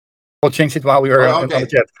We'll change it while we are on Okay, the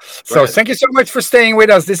chat. go So ahead. thank you so much for staying with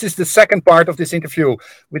us. This is the second part of this interview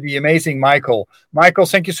with the amazing Michael. Michael,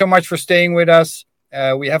 thank you so much for staying with us.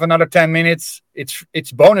 We have another 10 minutes.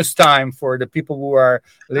 It's bonus time for the people who are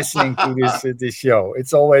listening to this show.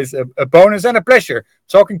 It's always a bonus and a pleasure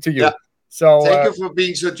talking to Yeah. you. So Thank you for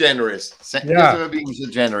being so generous. Thank you yeah, for being so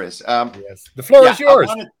generous. yes, the floor Yeah, is yours.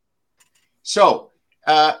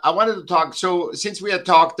 I wanted to talk. So since we had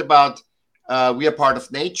talked about we are part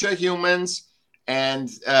of nature, humans, and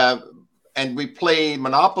we play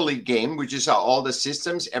Monopoly game, which is all the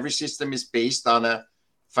systems. Every system is based on a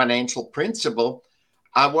financial principle.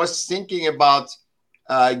 I was thinking about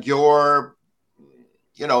your,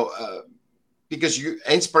 because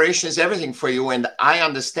inspiration is everything for you, and I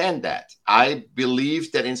understand that. I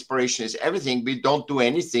believe that inspiration is everything. We don't do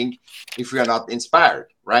anything if we are not inspired,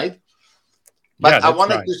 right? Yeah, But I that's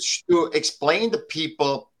wanted right. to explain to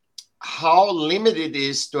people how limited it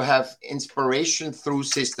is to have inspiration through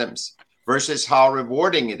systems versus how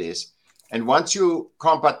rewarding it is. And once you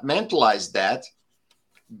compartmentalize that,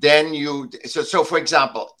 then so for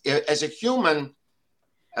example, as a human,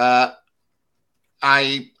 I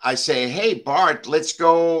say, hey, Bart, let's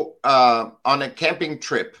go on a camping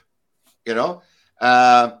trip. You know,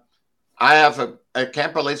 uh, I have a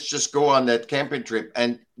camper. Let's just go on that camping trip.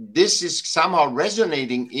 And this is somehow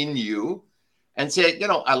resonating in you and say,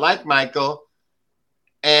 I like Michael.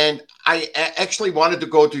 And I actually wanted to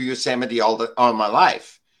go to Yosemite all my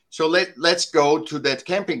life. So let's go to that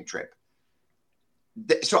camping trip.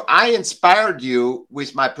 So I inspired you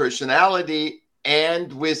with my personality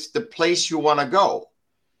and with the place you want to go.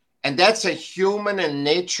 And that's a human and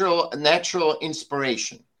natural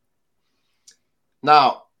inspiration.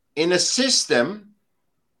 Now, in a system,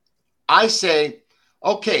 I say,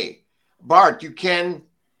 okay, Bart, you can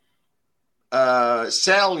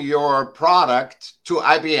sell your product to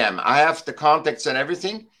IBM. I have the contacts and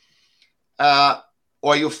everything.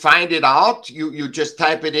 Or you find it out, you just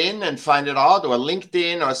type it in and find it out, or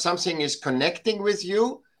LinkedIn or something is connecting with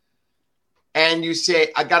you. And you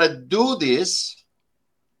say, I got to do this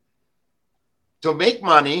to make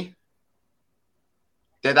money,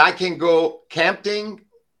 that I can go camping,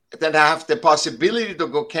 that I have the possibility to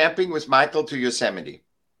go camping with Michael to Yosemite.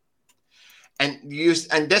 And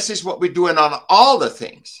this is what we're doing on all the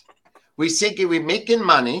things. We think we're making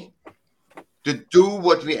money to do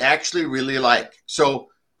what we actually really like. So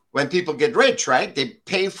when people get rich, right, they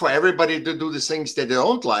pay for everybody to do the things that they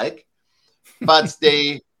don't like, but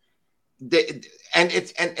it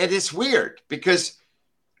is weird because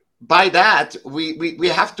by that we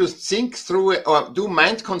have to think through it or do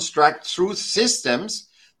mind construct through systems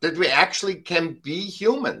that we actually can be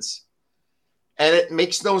humans, and it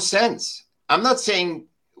makes no sense. I'm not saying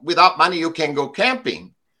without money you can go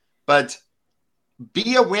camping, but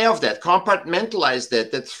be aware of that, compartmentalize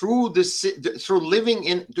that through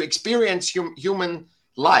living to experience human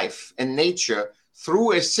life and nature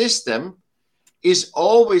through a system is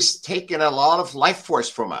always taking a lot of life force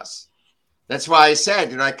from us. That's why I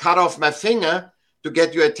said, I cut off my finger to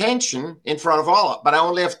get your attention in front of all, but I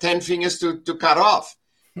only have 10 fingers to cut off.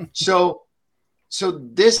 So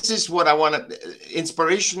this is what I want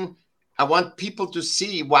inspiration. I want people to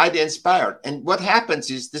see why they're inspired. And what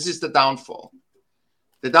happens is, this is the downfall.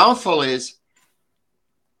 The downfall is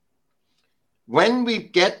when we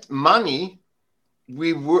get money,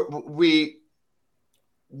 we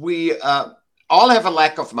all have a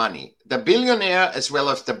lack of money. The billionaire as well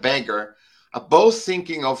as the beggar are both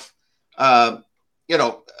thinking of,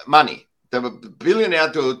 money. The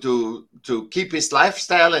billionaire to keep his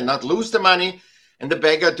lifestyle and not lose the money, and the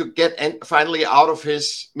beggar to get finally out of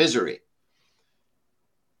his misery.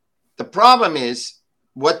 The problem is,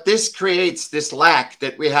 what this creates, this lack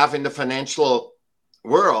that we have in the financial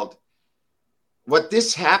world, what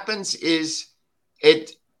this happens is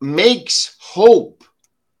it makes hope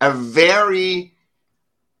a very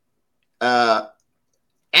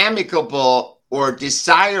amicable or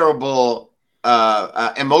desirable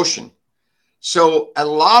emotion. So a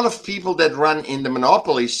lot of people that run in the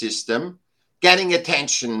monopoly system, getting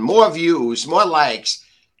attention, more views, more likes,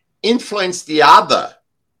 influence the other,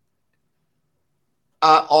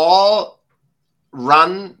 all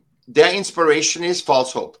run, their inspiration is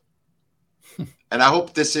false hope. And I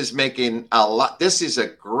hope this is making a lot. This is a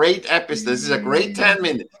great episode. This is a great 10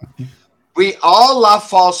 minutes. We all love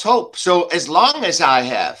false hope. So as long as I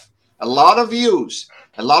have a lot of views,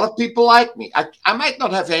 a lot of people like me, I might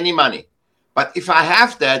not have any money, but if I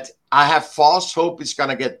have that, I have false hope it's going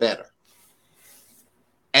to get better.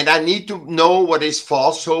 And I need to know what is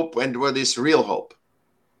false hope and what is real hope.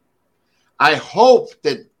 I hope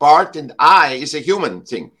that Bart and I is a human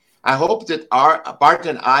thing. I hope that our Bart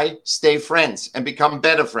and I stay friends and become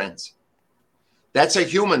better friends. That's a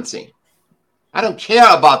human thing. I don't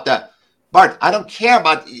care about the Bart. I don't care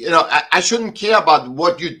about, I shouldn't care about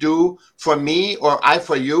what you do for me or I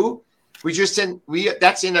for you.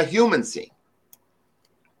 That's in a human thing.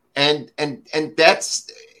 And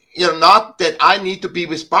that's, not that I need to be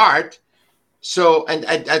with Bart. So, and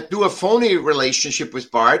I do a phony relationship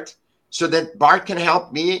with Bart so that Bart can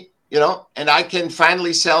help me, and I can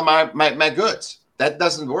finally sell my goods. That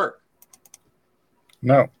doesn't work.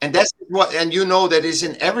 No. And that's and that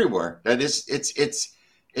isn't everywhere. This is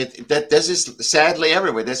sadly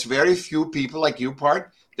everywhere. There's very few people like you,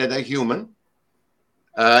 Bart, that are human.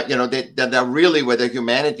 That are really where the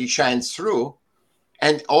humanity shines through,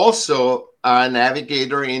 and also a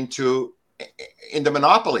navigator in the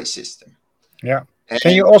monopoly system. Yeah.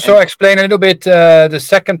 Can you also explain a little bit the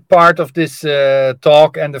second part of this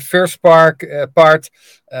talk and the first part?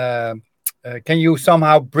 Can you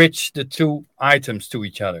somehow bridge the two items to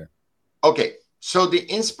each other? Okay. So the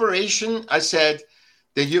inspiration, I said,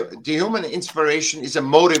 the human inspiration is a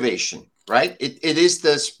motivation, right? It is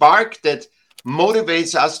the spark that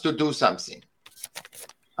motivates us to do something.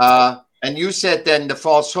 And you said then the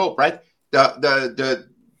false hope, right? Do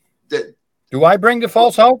I bring the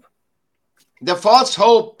false hope? The false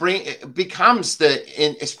hope becomes the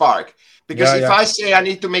spark, because if I say I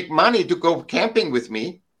need to make money to go camping with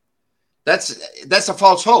me, that's a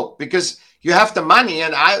false hope, because you have the money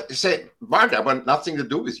and I say, Bart, I want nothing to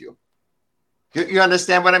do with you. You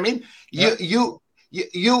understand what I mean? Yeah. You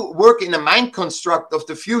work in a mind construct of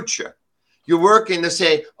the future. You work in to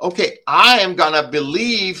say, okay, I am gonna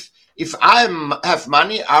believe if I have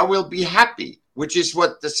money, I will be happy, which is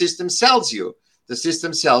what the system sells you. The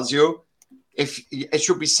system sells you, if it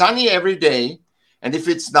should be sunny every day, and if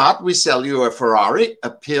it's not, we sell you a Ferrari, a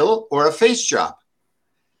pill, or a face job.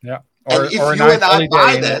 Yeah. And if you and I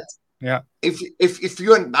buy that, if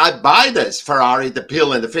you and I buy this Ferrari, the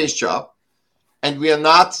pill, and the face job, and we are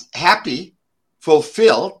not happy,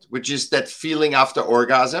 fulfilled, which is that feeling after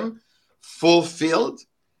orgasm, fulfilled,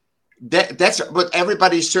 that's what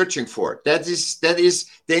everybody's searching for. That is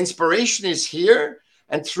the inspiration is here,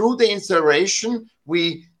 and through the inspiration,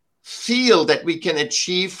 we feel that we can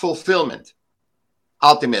achieve fulfillment.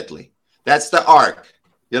 Ultimately, that's the arc,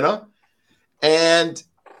 and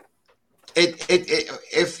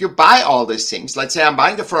if you buy all these things, let's say I'm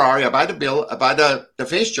buying the Ferrari, I buy the bill, I buy the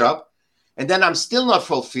face job, and then I'm still not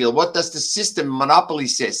fulfilled, what does the monopoly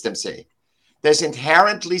system say? There's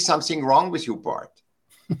inherently something wrong with you, Bart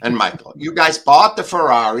and Michael. You guys bought the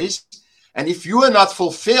Ferraris, and if you are not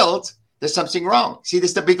fulfilled, there's something wrong. See,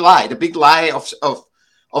 this is the big lie of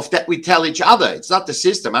that we tell each other. It's not the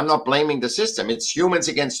system. I'm not blaming the system. It's humans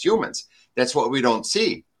against humans. That's what we don't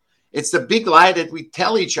see. It's the big lie that we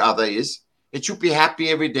tell each other is it should be happy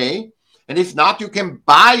every day. And if not, you can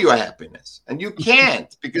buy your happiness. And you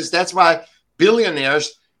can't, because that's why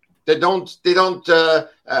billionaires, they don't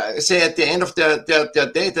say at the end of their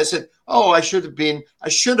day, they said, oh, I should have been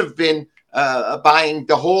buying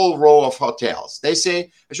the whole row of hotels. They say,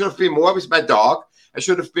 I should have been more with my dog. I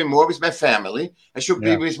should have been more with my family. I should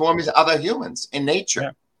be more with other humans in nature.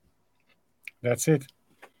 Yeah. That's it.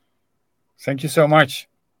 Thank you so much.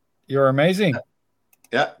 You're amazing.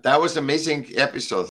 Yeah, that was an amazing episode.